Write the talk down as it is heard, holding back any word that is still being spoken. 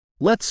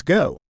Let's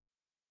go.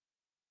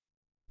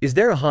 Is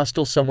there a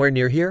hostel somewhere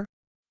near here?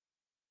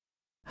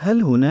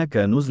 هل هناك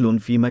نزل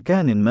في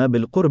مكان ما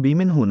بالقرب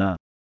من هنا؟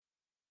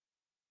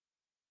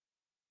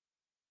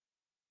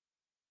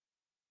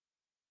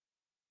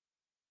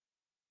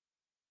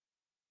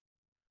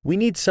 We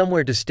need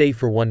somewhere to stay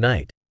for one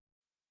night.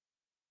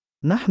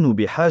 نحن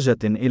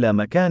بحاجة إلى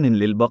مكان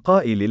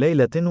للبقاء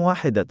لليلة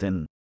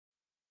واحدة.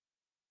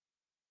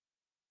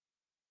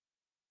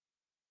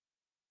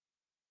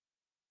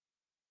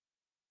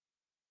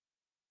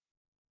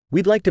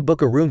 We'd like to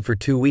book a room for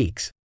 2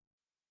 weeks.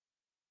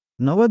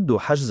 نود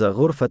حجز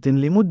غرفة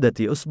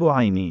لمدة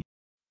أسبوعين.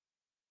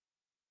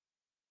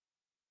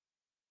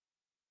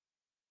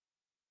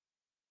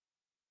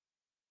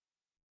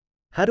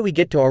 How do we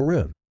get to our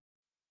room?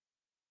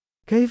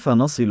 كيف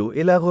نصل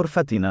إلى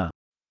غرفتنا؟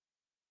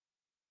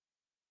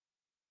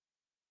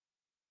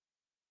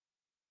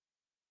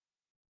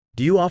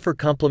 Do you offer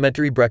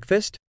complimentary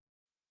breakfast?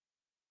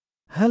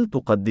 هل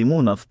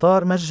تقدمون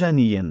إفطار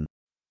مجاني؟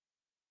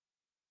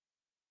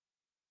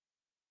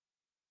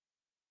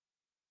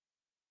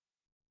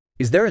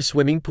 Is there a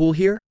swimming pool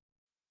here?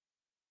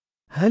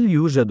 هل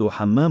يوجد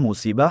حمام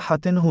سباحة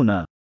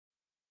هنا؟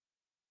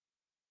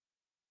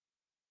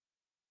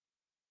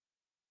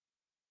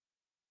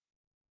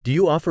 Do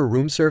you offer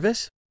room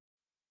service?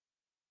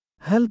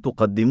 هل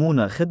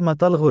تقدمون خدمة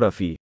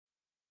الغرف؟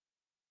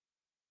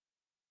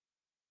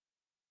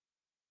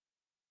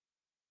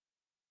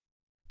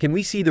 Can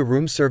we see the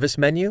room service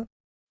menu?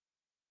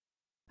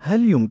 هل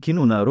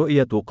يمكننا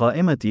رؤية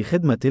قائمة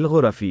خدمة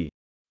الغرف؟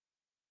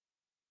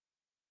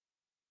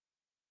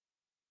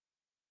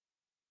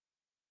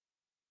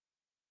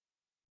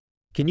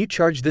 Can you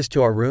charge this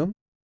to our room?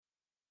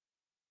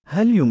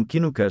 هل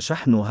يمكنك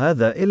شحن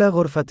هذا إلى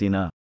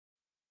غرفتنا؟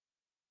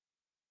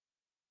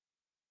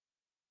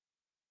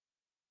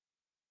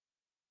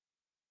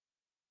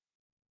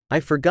 I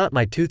forgot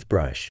my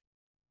toothbrush.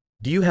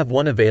 Do you have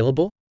one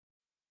available?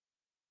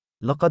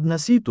 لقد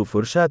نسيت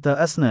فرشاة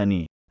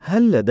أسناني.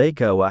 هل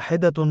لديك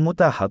واحدة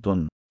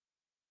متاحة؟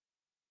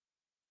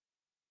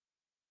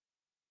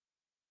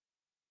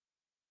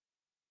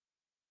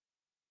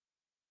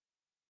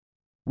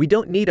 We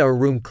don't need our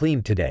room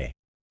cleaned today.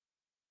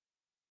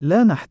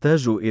 لا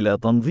نحتاج إلى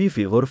تنظيف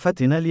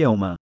غرفتنا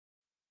اليوم.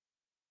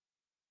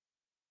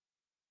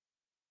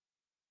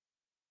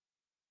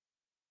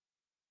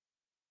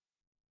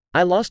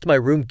 I lost my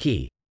room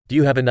key. Do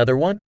you have another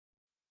one?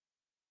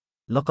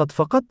 لقد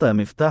فقدت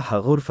مفتاح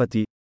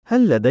غرفتي.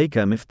 هل لديك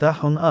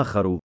مفتاح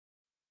آخر؟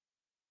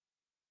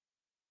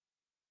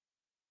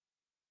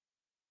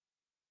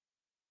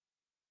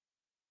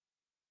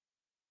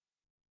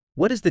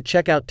 What is the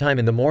checkout time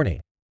in the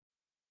morning?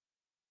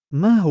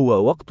 ما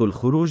هو وقت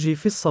الخروج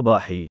في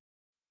الصباح؟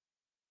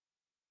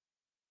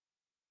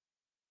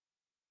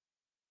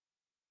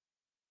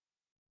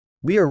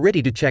 We are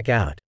ready to check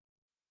out.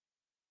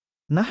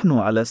 نحن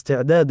على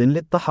استعداد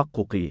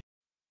للتحقق.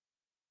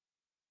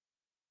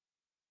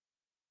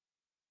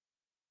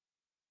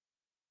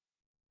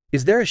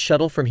 Is there a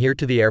shuttle from here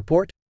to the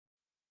airport?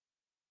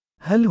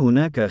 هل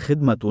هناك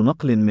خدمة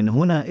نقل من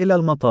هنا إلى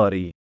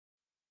المطار؟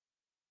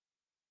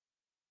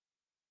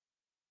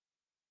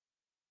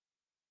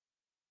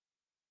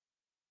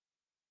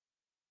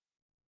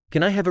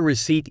 Can I have a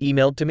receipt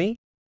emailed to me?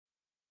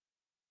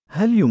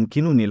 هل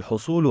يمكنني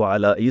الحصول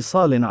على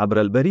إيصال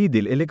عبر البريد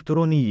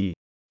الإلكتروني؟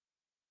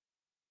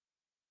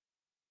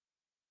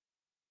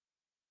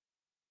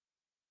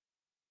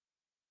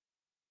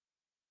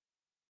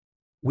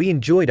 We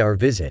enjoyed our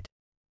visit.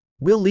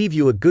 We'll leave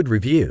you a good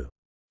review.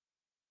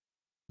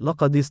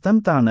 لقد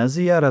استمتعنا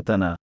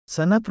زيارتنا.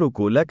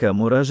 سنترك لك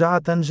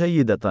مراجعة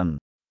جيدة.